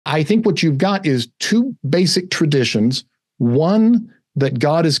I think what you've got is two basic traditions. One, that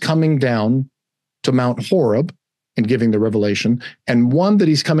God is coming down to Mount Horeb and giving the revelation, and one that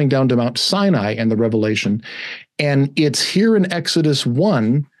he's coming down to Mount Sinai and the revelation. And it's here in Exodus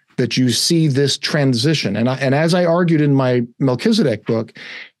 1 that you see this transition. And as I argued in my Melchizedek book,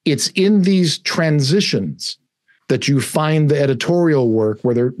 it's in these transitions that you find the editorial work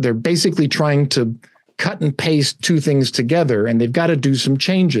where they're basically trying to cut and paste two things together, and they've got to do some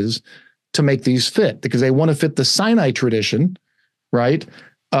changes to make these fit, because they want to fit the Sinai tradition, right,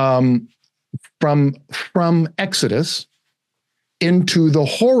 from Exodus into the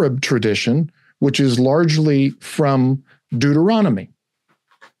Horeb tradition, which is largely from Deuteronomy.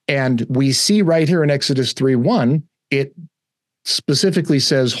 And we see right here in Exodus 3:1, it specifically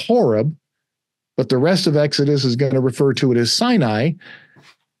says Horeb, but the rest of Exodus is going to refer to it as Sinai.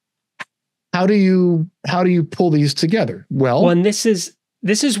 How do you pull these together? Well, and this is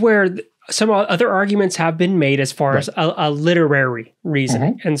where some other arguments have been made as far as a literary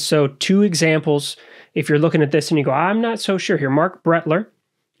reasoning. And so two examples, if you're looking at this and you go, I'm not so sure here. Mark Brettler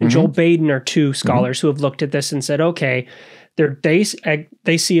and Joel Baden are two scholars who have looked at this and said, okay,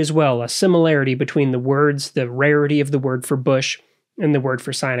 they see as well a similarity between the words, the rarity of the word for bush and the word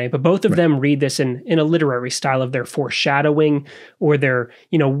for Sinai. But both of them read this in a literary style of their foreshadowing, or they're,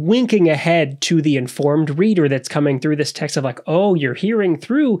 winking ahead to the informed reader that's coming through this text of like, oh, you're hearing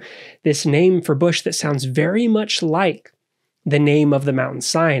through this name for bush that sounds very much like the name of the mountain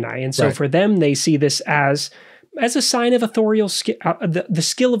Sinai. And so for them, they see this as a sign of authorial skill, the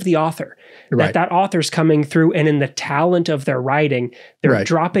skill of the author, that author's coming through, and in the talent of their writing, they're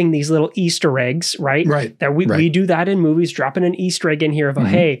dropping these little Easter eggs, that we do that in movies, dropping an Easter egg in here of,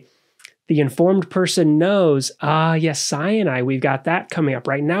 hey, the informed person knows, yes, Sinai, we've got that coming up.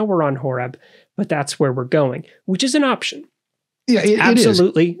 Right now we're on Horeb, but that's where we're going, which is an option. Yeah,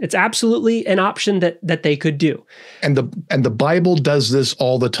 It's absolutely an option that they could do. And the Bible does this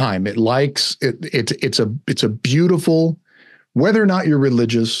all the time. It's a beautiful, whether or not you're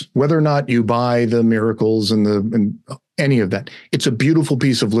religious, whether or not you buy the miracles and any of that, it's a beautiful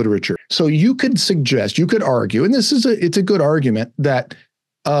piece of literature. So you could argue, and it's a good argument, that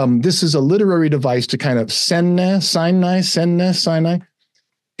this is a literary device to kind of Sinai.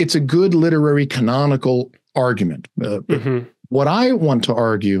 It's a good literary canonical argument. What I want to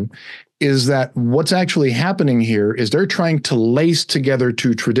argue is that what's actually happening here is they're trying to lace together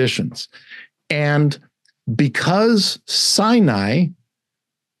two traditions. And because Sinai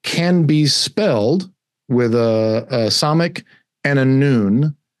can be spelled with a samach and a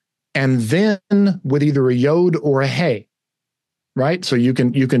nun, and then with either a yod or a hey, right? So you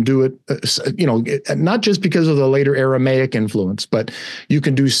can do it, not just because of the later Aramaic influence, but you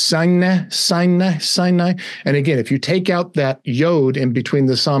can do Sinai. And again, if you take out that yod in between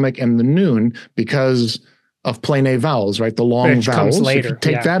the samach and the nun because of plain A vowels, right? The long vowels, later, if you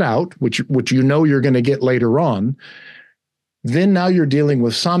take that out, which you're going to get later on, then now you're dealing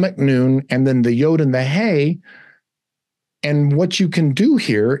with samach, nun, and then the yod and the hey. And what you can do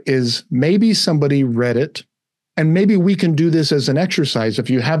here is maybe somebody read it, and maybe we can do this as an exercise. If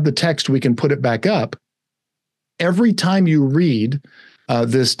you have the text, we can put it back up. Every time you read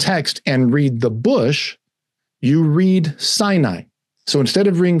this text and read the bush, you read Sinai. So instead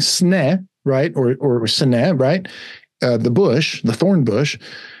of reading Sne, right, or Sene, right, the bush, the thorn bush,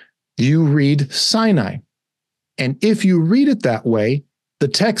 you read Sinai. And if you read it that way, the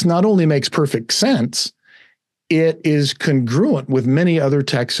text not only makes perfect sense, it is congruent with many other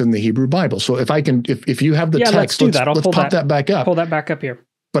texts in the Hebrew Bible. So if you have the text, let's pop that back up. Pull that back up here.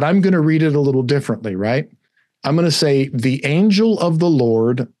 But I'm going to read it a little differently, right? I'm going to say, the angel of the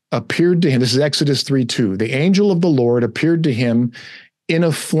Lord appeared to him. This is Exodus 3:2. The angel of the Lord appeared to him in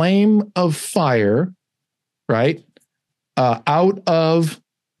a flame of fire, right? Out of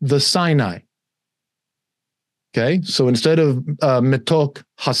the Sinai. Okay, so instead of mitok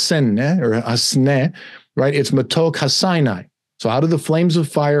hasene or hasne, right, it's mitok hasinai. So out of the flames of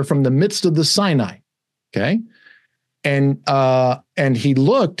fire from the midst of the Sinai. Okay, and he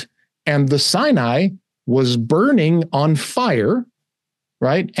looked, and the Sinai was burning on fire,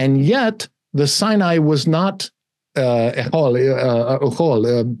 right? And yet the Sinai was not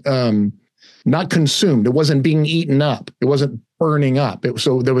not consumed. It wasn't being eaten up. It wasn't burning up.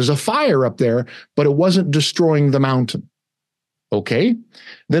 So there was a fire up there, but it wasn't destroying the mountain. Okay.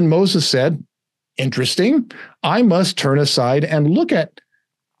 Then Moses said, interesting, I must turn aside and look at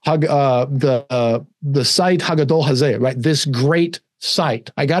the site Hagadol Hazeh, right? This great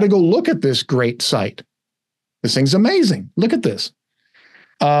site. I got to go look at this great site. This thing's amazing. Look at this.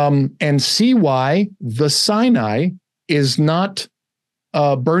 And see why the Sinai is not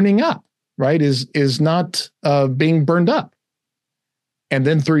burning up, right? Is not being burned up. And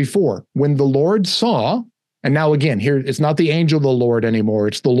then 3:4, when the Lord saw, and now again, here, it's not the angel of the Lord anymore,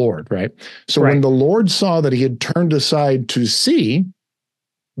 it's the Lord, right? So when the Lord saw that he had turned aside to see,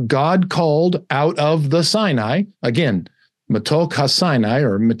 God called out of the Sinai, again, Matok HaSinai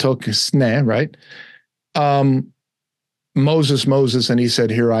or Matok Sne, right? Moses, Moses, and he said,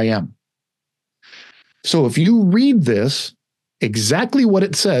 here I am. So if you read this, exactly what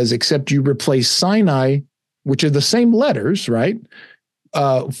it says, except you replace Sinai, which are the same letters, right?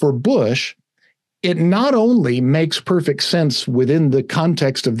 For bush, it not only makes perfect sense within the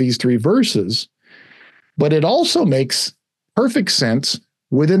context of these three verses, but it also makes perfect sense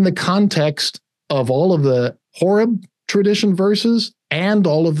within the context of all of the Horeb tradition verses and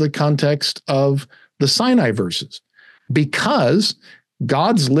all of the context of the Sinai verses, because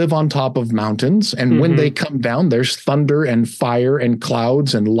gods live on top of mountains, and when they come down, there's thunder and fire and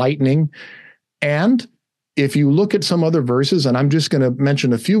clouds and lightning. And if you look at some other verses, and I'm just going to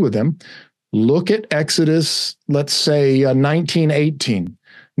mention a few of them, look at Exodus, let's say 19:18.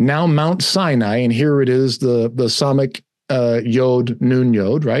 Now Mount Sinai, and here it is, the Samic Yod, Nun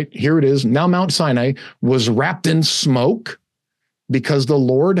Yod, right? Here it is. Now Mount Sinai was wrapped in smoke because the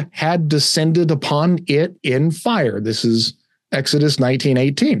Lord had descended upon it in fire. This is Exodus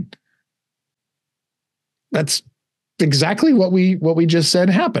 19:18. That's exactly what we just said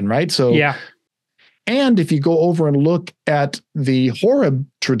happened, right? So yeah. And if you go over and look at the Horeb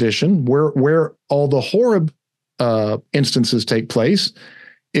tradition, where all the Horeb instances take place,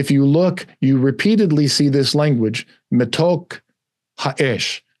 if you look, you repeatedly see this language, Matok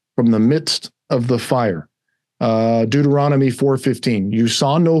Ha'esh, from the midst of the fire. Deuteronomy 4:15, you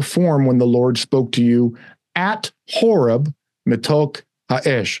saw no form when the Lord spoke to you at Horeb, Matok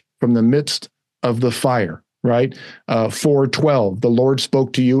Ha'esh, from the midst of the fire, right? 4:12, the Lord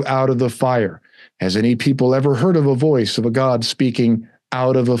spoke to you out of the fire. Has any people ever heard of a voice of a God speaking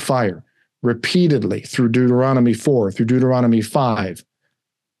out of a fire? Repeatedly through Deuteronomy 4, through Deuteronomy 5.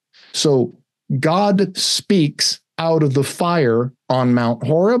 So God speaks out of the fire on Mount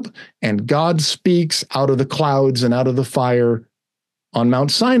Horeb, and God speaks out of the clouds and out of the fire on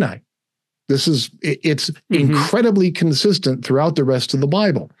Mount Sinai. It's incredibly consistent throughout the rest of the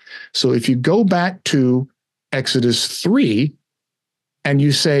Bible. So if you go back to Exodus 3, and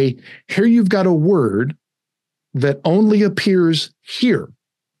you say, here you've got a word that only appears here.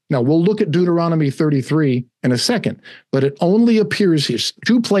 Now, we'll look at Deuteronomy 33 in a second, but it only appears here.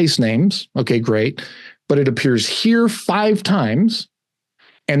 2 place names. Okay, great. But it appears here 5 times,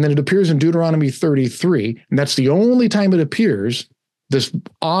 and then it appears in Deuteronomy 33, and that's the only time it appears, this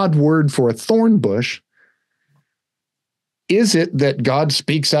odd word for a thorn bush. Is it that God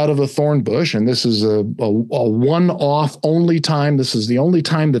speaks out of a thorn bush, and this is a one-off only time? This is the only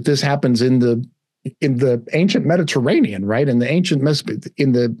time that this happens in the ancient Mediterranean, right? In the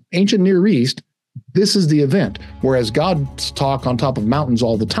ancient Near East, this is the event. Whereas God's talk on top of mountains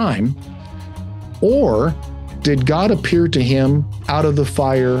all the time. Or did God appear to him out of the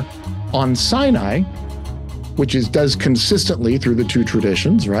fire on Sinai, which does consistently through the 2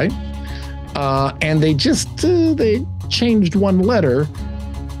 traditions, right? And they changed one letter,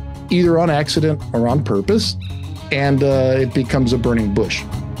 either on accident or on purpose, and it becomes a burning bush.